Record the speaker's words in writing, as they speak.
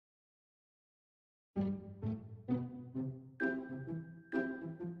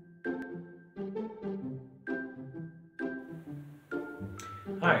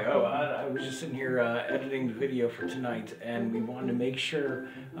Hi, I was just sitting here editing the video for tonight, and we wanted to make sure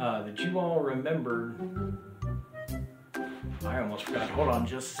that you all remembered. I almost forgot. Hold on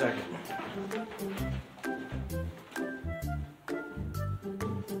just a second.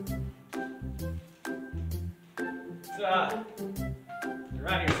 It's around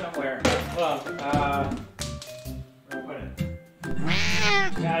here somewhere. Well, where do I put it?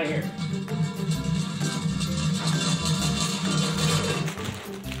 Get out of here.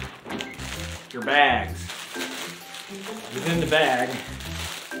 Your bags. Within the bag.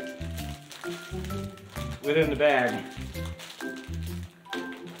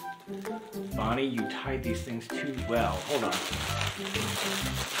 Bonnie, you tied these things too well. Hold on.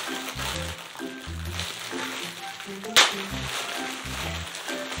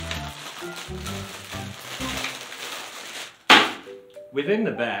 Within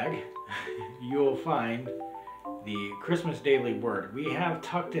the bag, you'll find the Christmas Daily Word. We have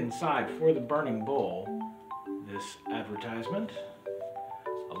tucked inside for the Burning Bowl this advertisement,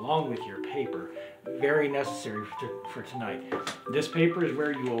 along with your paper. Very necessary for tonight. This paper is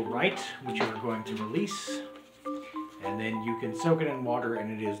where you will write what you are going to release, and then you can soak it in water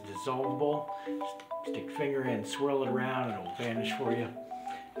and it is dissolvable. Stick your finger in, swirl it around, and it will vanish for you.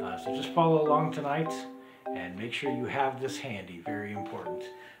 So just follow along tonight and make sure you have this handy, very important.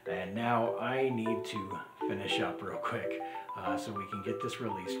 And now I need to finish up real quick so we can get this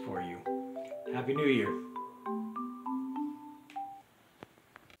released for you. Happy New Year.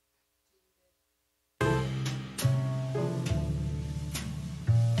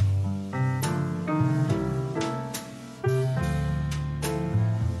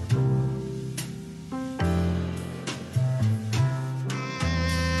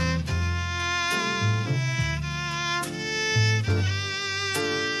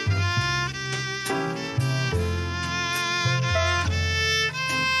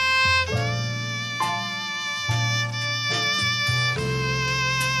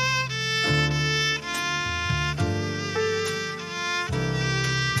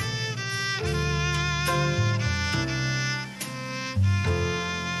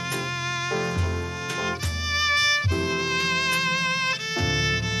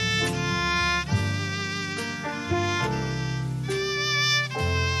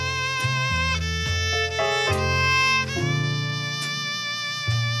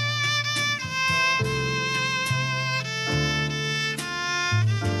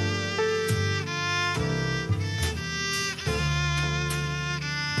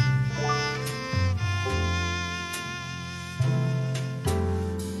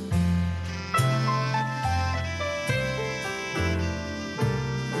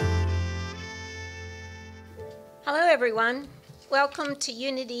 Hello everyone. Welcome to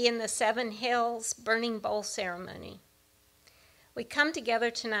Unity in the Seven Hills Burning Bowl Ceremony. We come together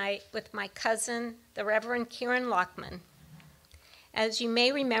tonight with my cousin, the Reverend Karen Lockman. As you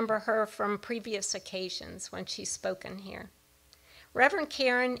may remember her from previous occasions when she's spoken here. Reverend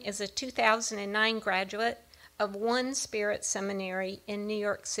Karen is a 2009 graduate of One Spirit Seminary in New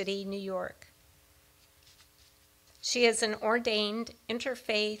York City, New York. She is an ordained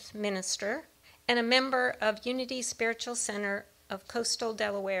interfaith minister and a member of Unity Spiritual Center of Coastal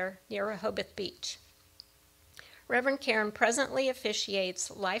Delaware near Rehoboth Beach. Reverend Karen presently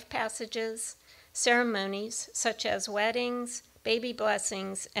officiates life passages, ceremonies such as weddings, baby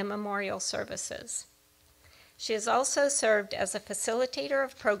blessings, and memorial services. She has also served as a facilitator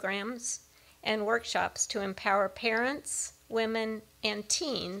of programs and workshops to empower parents, women, and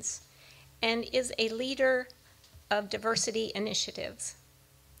teens, and is a leader of diversity initiatives.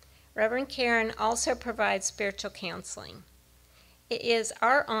 Reverend Karen also provides spiritual counseling. It is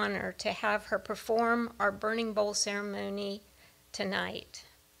our honor to have her perform our Burning Bowl ceremony tonight.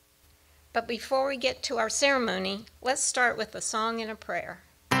 But before we get to our ceremony, let's start with a song and a prayer.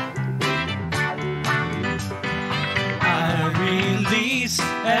 I release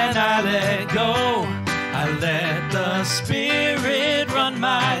and I let go. I let the Spirit run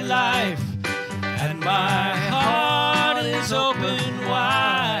my life, and my heart is open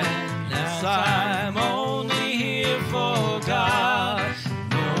wide. Yes, I'm only here for God.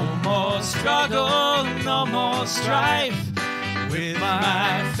 No more struggle, no more strife. With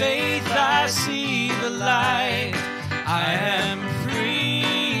my faith I see the light. I am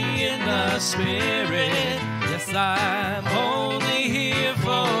free in the Spirit. Yes, I'm only here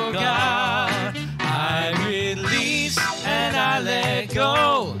for God. I release and I let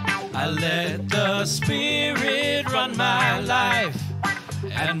go. I let the Spirit run my life,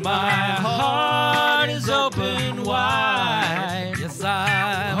 and my heart is open wide. Yes,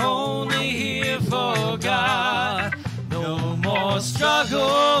 I'm only here for God. No more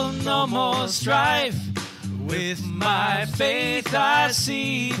struggle, no more strife. With my faith I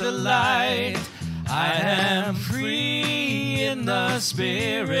see the light. I am free in the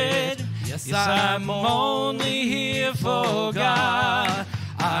Spirit. Yes, I'm only here for God.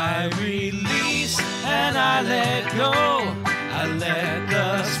 I release and I let go. I let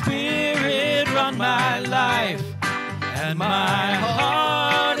the Spirit run my life. And my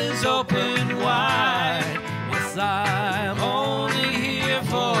heart is open wide. Yes, I'm only here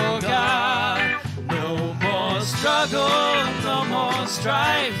for God. No more struggle, no more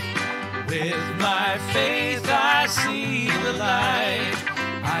strife. With my faith I see the light.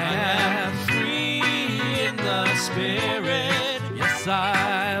 I am free in the Spirit. Yes,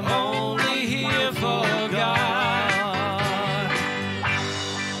 I'm only here for God.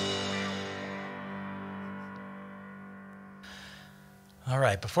 All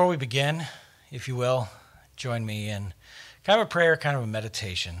right, before we begin, if you will, join me in kind of a prayer, kind of a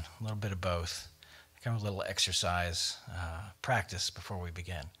meditation, a little bit of both, kind of a little exercise, practice before we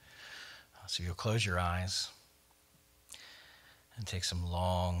begin. So you'll close your eyes and take some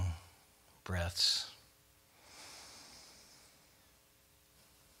long breaths.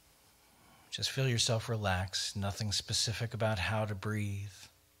 Just feel yourself relax. Nothing specific about how to breathe.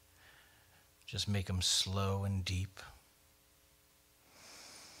 Just make them slow and deep.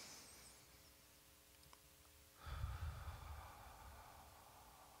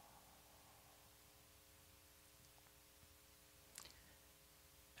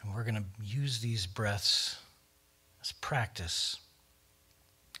 And we're going to use these breaths as practice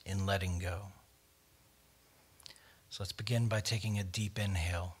in letting go. So let's begin by taking a deep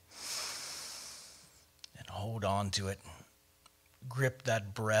inhale and hold on to it. Grip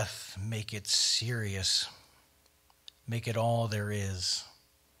that breath, make it serious, make it all there is,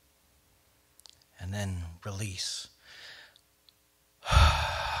 and then release.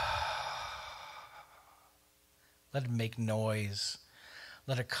 Let it make noise.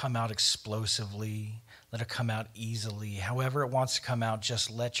 Let it come out explosively. Let it come out easily. However it wants to come out,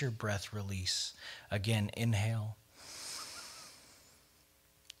 just let your breath release. Again, inhale.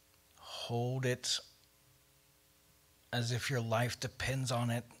 Hold it as if your life depends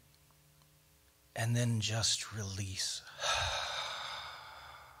on it. And then just release.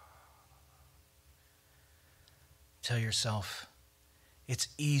 Tell yourself, it's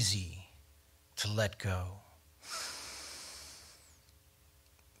easy to let go.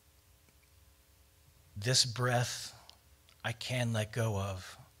 This breath I can let go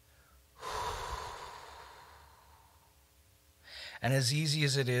of. And as easy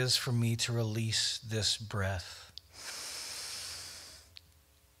as it is for me to release this breath,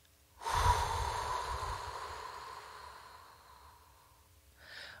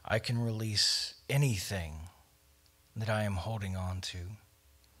 I can release anything that I am holding on to,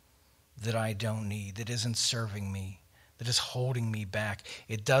 that I don't need, that isn't serving me, that is holding me back.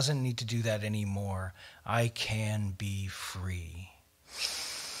 It doesn't need to do that anymore. I can be free.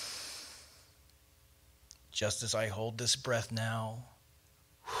 Just as I hold this breath now,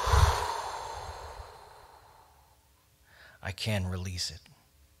 I can release it.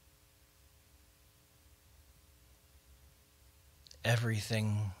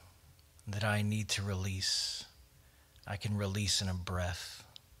 Everything that I need to release, I can release in a breath.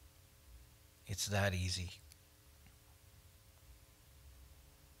 It's that easy.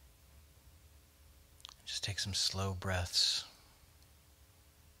 Just take some slow breaths.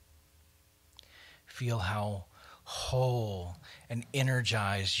 Feel how whole and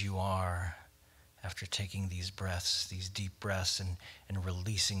energized you are after taking these breaths, these deep breaths, and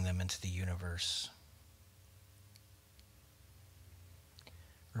releasing them into the universe.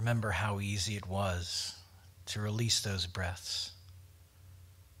 Remember how easy it was to release those breaths.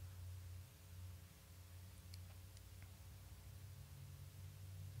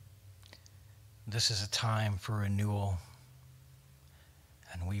 This is a time for renewal,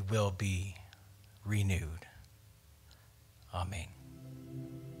 and we will be renewed. Amen.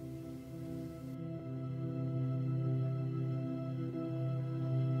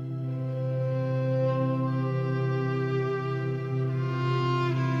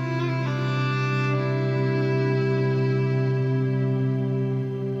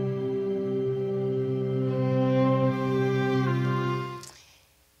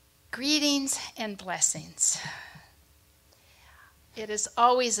 Greetings and blessings. It is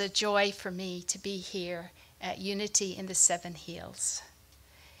always a joy for me to be here at Unity in the Seven Hills.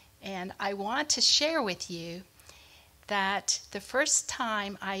 And I want to share with you that the first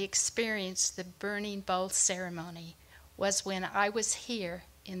time I experienced the burning bowl ceremony was when I was here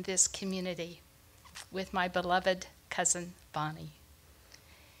in this community with my beloved Cousin Bonnie.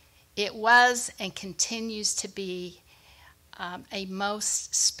 It was and continues to be a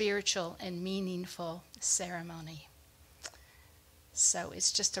most spiritual and meaningful ceremony. So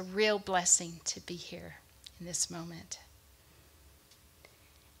it's just a real blessing to be here in this moment.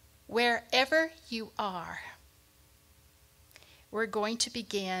 Wherever you are, we're going to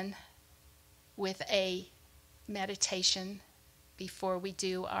begin with a meditation before we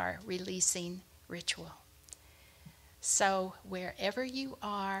do our releasing ritual. So wherever you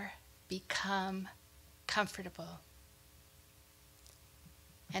are, become comfortable.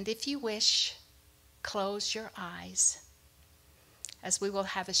 And if you wish, close your eyes as we will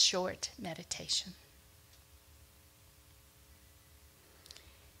have a short meditation.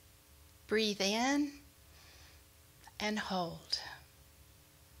 Breathe in and hold.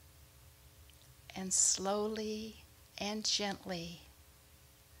 And slowly and gently,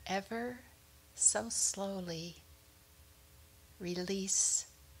 ever so slowly, release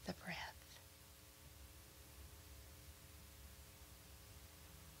the breath.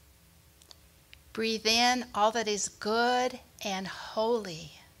 Breathe in all that is good and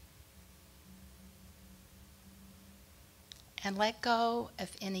holy. And let go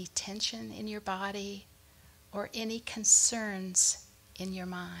of any tension in your body or any concerns in your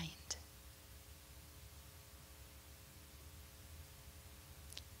mind.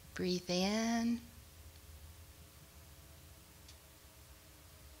 Breathe in.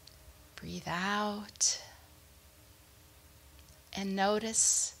 Breathe out. And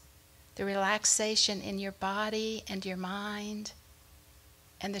notice the relaxation in your body and your mind,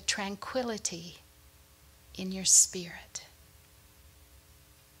 and the tranquility in your spirit.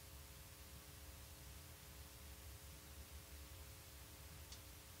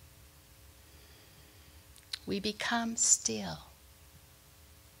 We become still.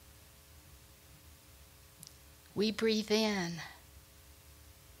 We breathe in,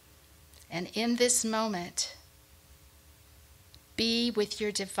 and in this moment, be with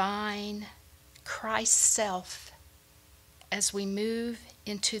your divine Christ self as we move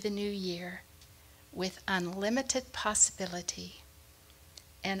into the new year with unlimited possibility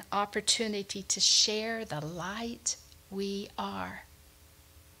and opportunity to share the light we are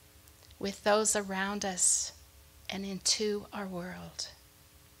with those around us and into our world.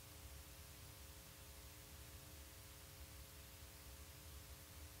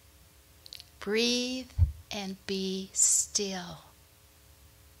 Breathe and be still.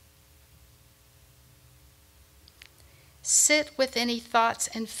 Sit with any thoughts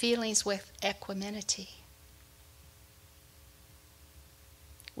and feelings with equanimity,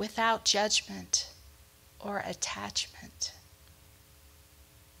 without judgment or attachment.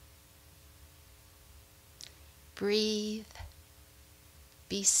 Breathe,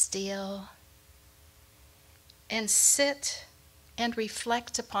 be still, and sit and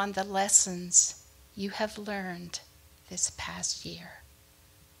reflect upon the lessons you have learned this past year.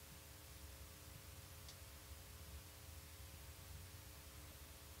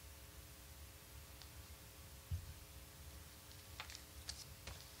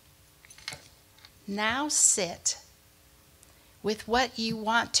 Now sit with what you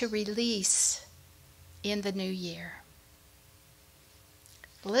want to release in the new year.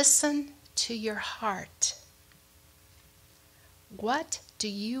 Listen to your heart. What do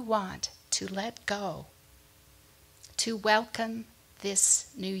you want to let go to welcome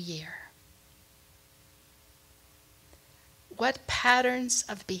this new year? What patterns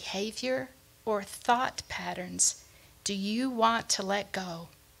of behavior or thought patterns do you want to let go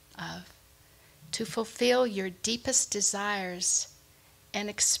of to fulfill your deepest desires and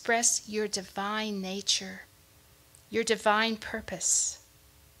express your divine nature, your divine purpose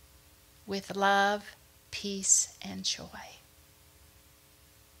with love, peace, and joy?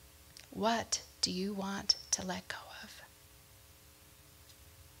 What do you want to let go of?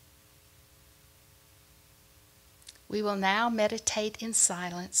 We will now meditate in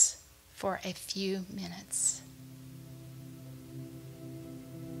silence for a few minutes.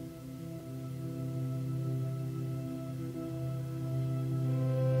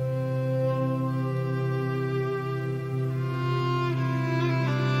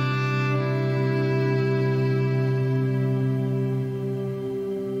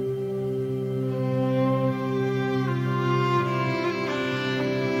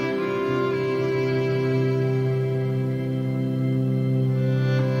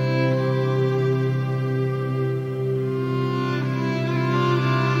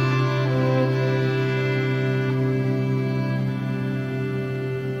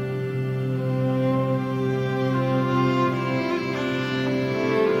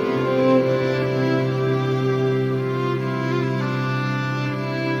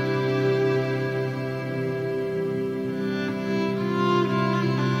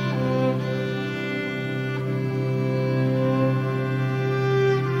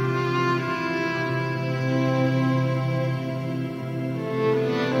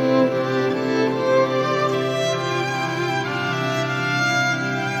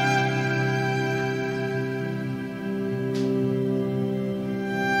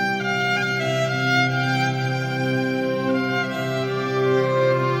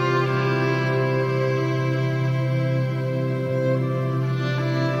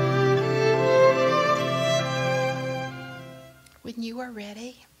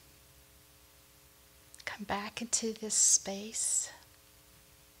 come back into this space.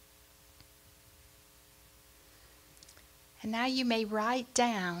 And now you may write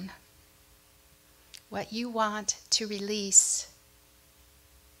down what you want to release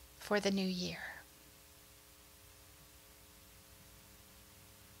for the new year.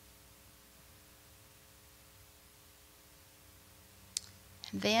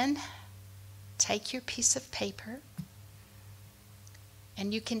 And then take your piece of paper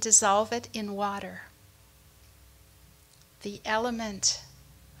and you can dissolve it in water. The element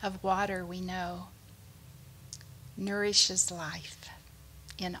of water, we know, nourishes life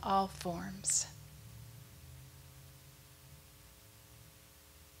in all forms.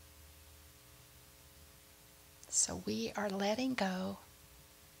 So we are letting go.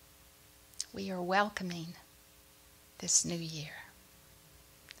 We are welcoming this new year.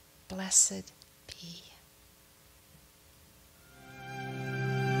 Blessed be.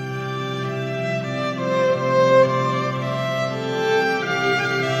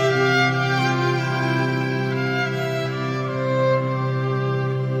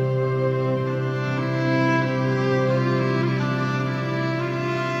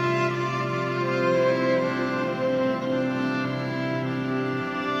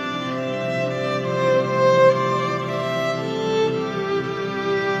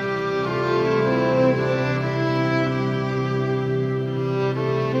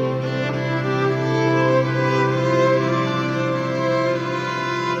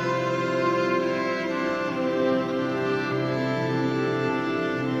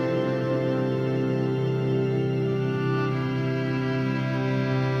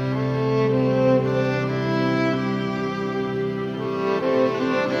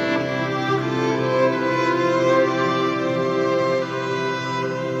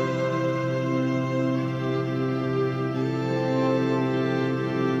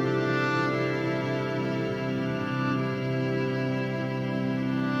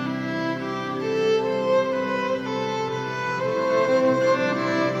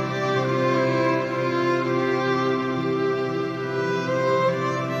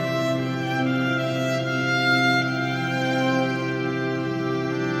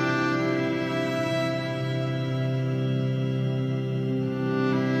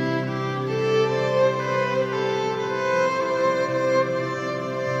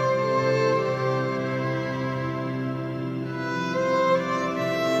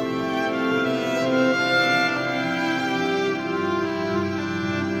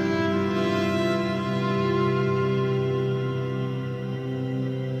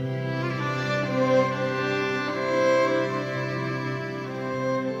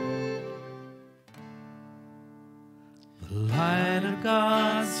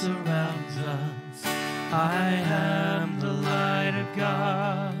 God surrounds us. I am the light of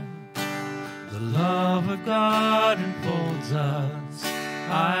God. The love of God enfolds us.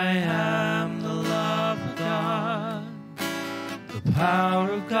 I am the love of God. The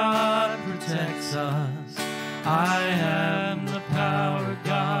power of God protects us. I am the power of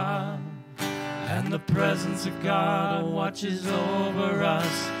God. And the presence of God watches over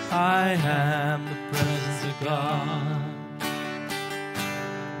us. I am the presence of God.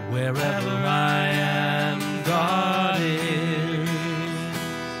 Wherever I am, God is.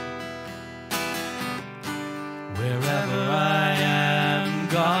 Wherever I am,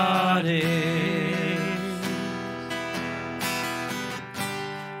 God is.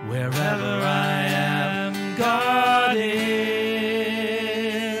 Wherever I am, God is.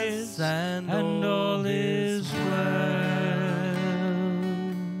 And all is well.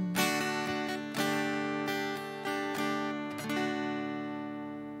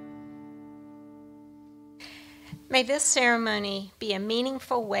 May this ceremony be a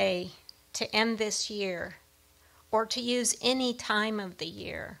meaningful way to end this year, or to use any time of the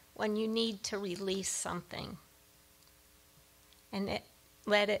year when you need to release something. And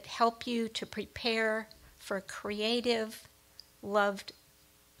let it help you to prepare for a creative,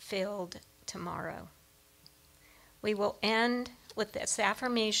 love-filled tomorrow. We will end with this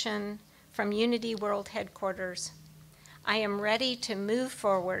affirmation from Unity World Headquarters. I am ready to move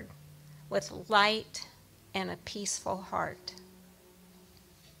forward with light and a peaceful heart.